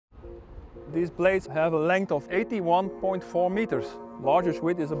These blades have a length of 81.4 meters. Largest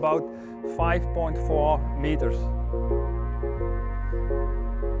width is about 5.4 meters.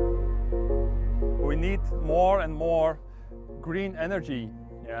 We need more and more green energy.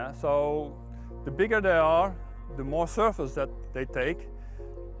 Yeah? So the bigger they are, the more surface that they take,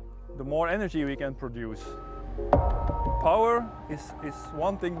 the more energy we can produce. Power is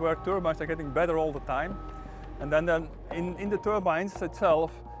one thing where turbines are getting better all the time. And then in the turbines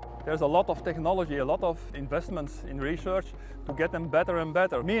itself, there's a lot of technology, a lot of investments in research to get them better and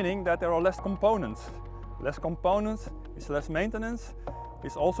better, meaning that there are less components. Less components is less maintenance,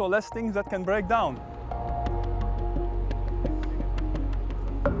 is also less things that can break down.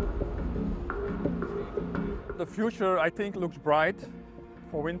 The future, I think, looks bright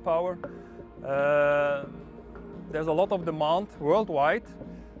for wind power. There's a lot of demand worldwide.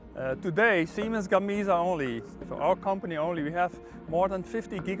 Today, Siemens Gamesa only, so our company only, we have more than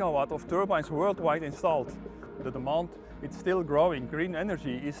 50 gigawatt of turbines worldwide installed. The demand, it's still growing. Green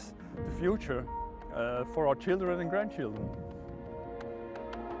energy is the future for our children and grandchildren.